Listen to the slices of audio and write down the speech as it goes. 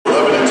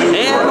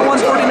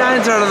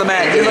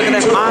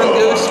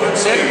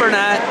Vic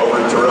Burnett.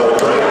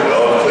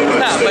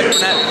 Not Vic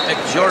Burnett, Vic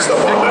Jordan.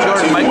 Vic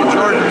Jordan, Micah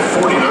Jordan.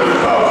 49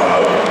 pounds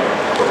out.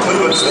 For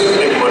Cleveland State,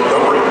 Nick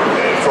Montgomery.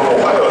 And from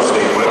Ohio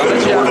State,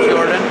 Micah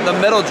Jordan, the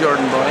middle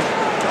Jordan boy.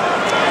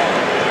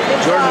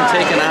 Jordan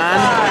taking on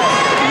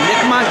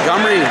Nick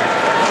Montgomery,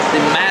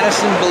 the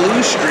Madison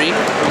Blue Streak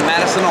from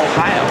Madison,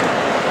 Ohio.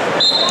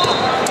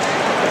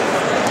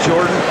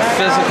 Jordan,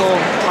 physical,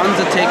 tons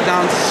of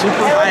takedowns,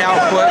 super high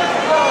output.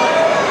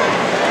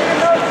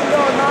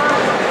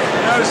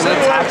 He's a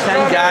top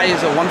 10 guy.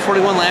 He's a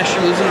 141 last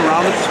year, losing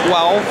around a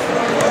 12.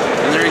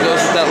 And there he goes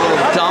with that little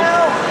dump.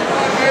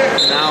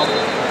 Now,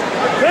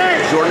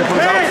 Jordan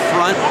comes out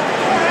front.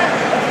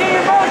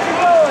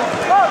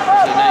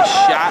 A nice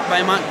shot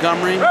by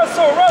Montgomery.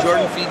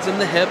 Jordan feeds him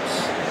the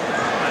hips.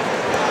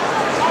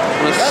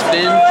 Gonna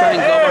spin, try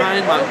and go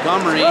behind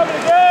Montgomery.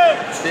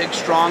 Big,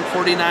 strong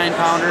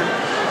 49-pounder.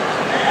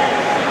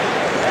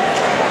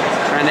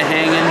 Trying to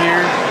hang in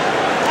here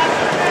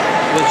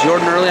with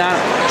Jordan early on.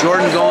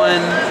 Jordan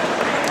going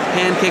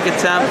pancake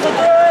attempt.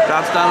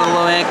 Drops down to the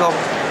low ankle.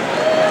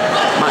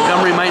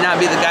 Montgomery might not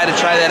be the guy to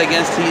try that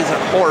against. He's a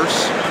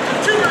horse.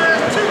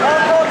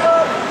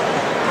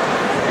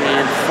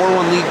 And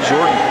 4-1 lead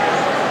Jordan.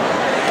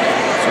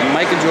 So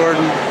Micah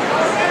Jordan.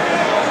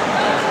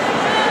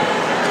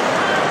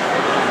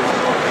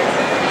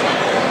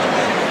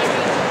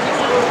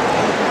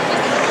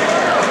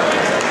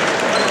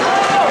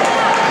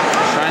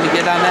 Trying to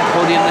get on that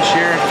podium this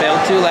year. Failed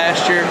to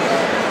last year.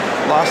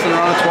 Lost in the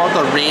round of 12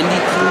 to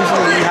Randy Cruz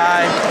of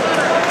Lehigh.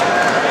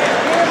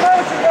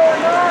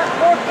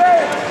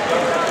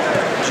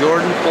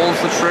 Jordan pulls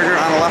the trigger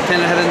on a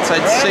left-handed head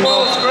inside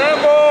single.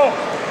 Scramble!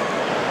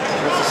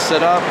 Tries to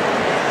sit up.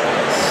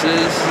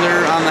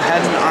 Scissor on the head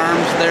and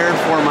arms there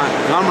for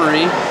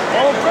Montgomery.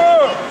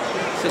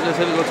 Sitting as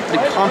heavy, looks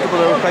pretty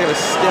comfortable there. We're probably got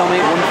a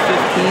stalemate,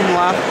 1:15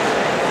 left.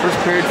 First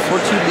period,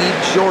 4-2 lead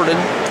Jordan.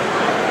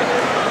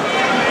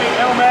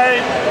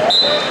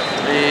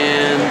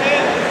 And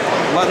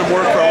letting him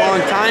work for a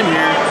long time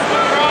here.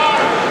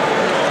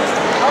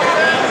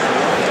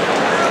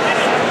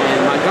 And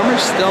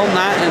Montgomery's still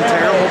not in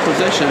terrible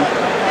position.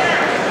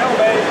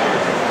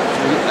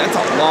 That's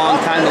a long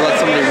time to let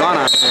somebody run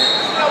on it.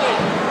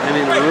 I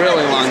mean, a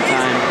really long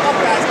time.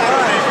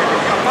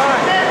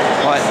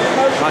 But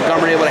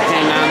Montgomery able to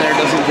hang on there,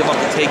 doesn't give up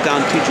the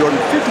takedown to Jordan.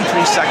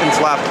 53 seconds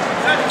left.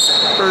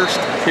 First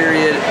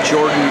period,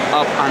 Jordan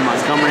up on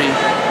Montgomery.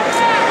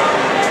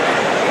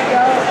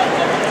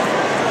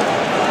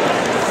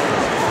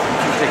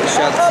 Take a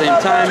shot at the same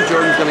time.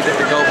 Jordan's going to get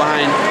the go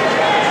behind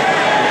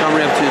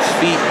Montgomery up to his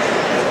feet.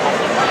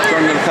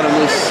 Jordan going to cut him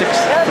loose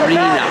 6-3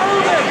 now.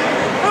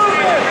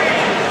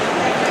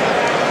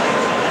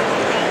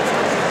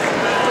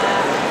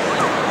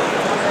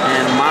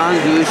 And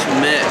Mongoose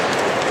Mitt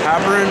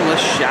covering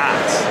with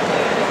shots.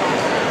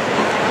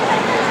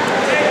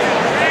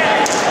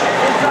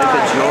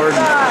 Micah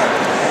Jordan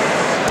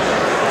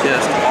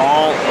just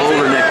all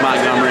over Nick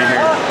Montgomery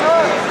here.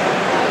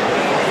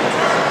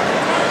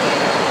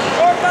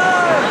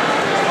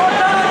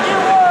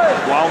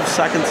 12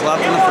 seconds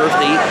left in the first.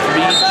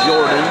 8-3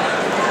 Jordan.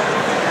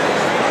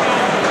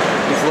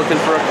 He's looking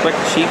for a quick,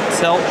 cheap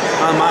tilt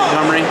on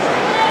Montgomery.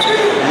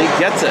 And he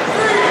gets it.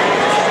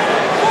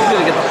 He's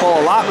going to get the full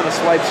allotment of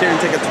swipes here and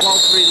take a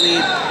 12-3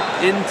 lead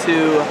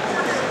into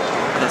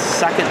the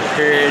second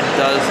period,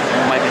 does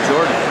Micah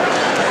Jordan.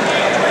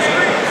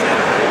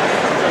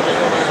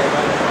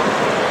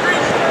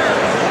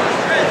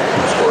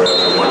 Score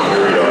after one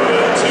period on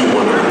that,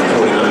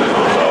 249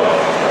 pounds out.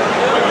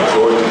 Micah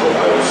Jordan,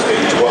 Ohio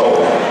State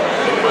 12.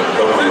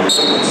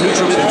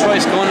 Neutral be the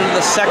choice going into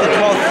the second.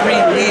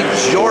 12-3 lead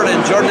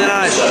Jordan. Jordan in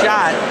on a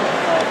shot.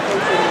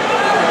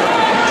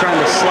 Trying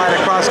to slide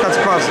across, cuts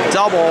across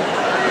double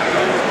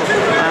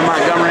on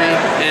Montgomery.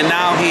 And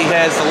now he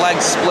has the leg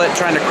split,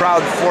 trying to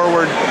crowd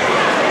forward.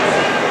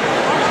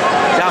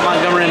 Got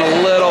Montgomery in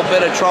a little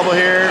bit of trouble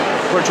here.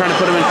 We're trying to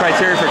put him in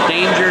criteria for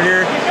danger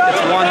here.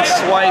 It's one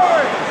swipe.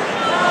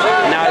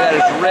 Now he got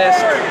his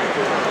wrist.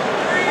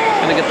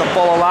 Gonna get the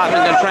full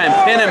allotment. Gonna try and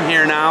pin him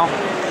here now.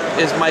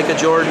 Is Micah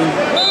Jordan.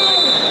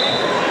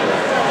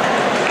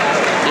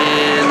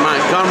 And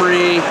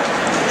Montgomery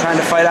trying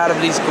to fight out of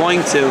it. He's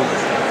going to.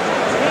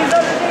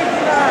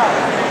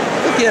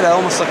 Look at it,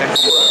 almost like a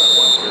 15,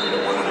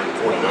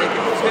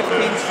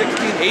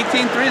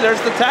 16, 18-3.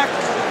 There's the tech.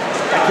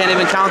 I can't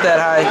even count that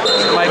high.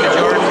 Micah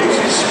Jordan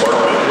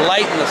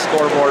lighting the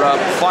scoreboard up.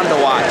 Fun to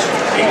watch.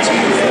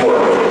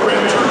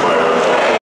 18-4.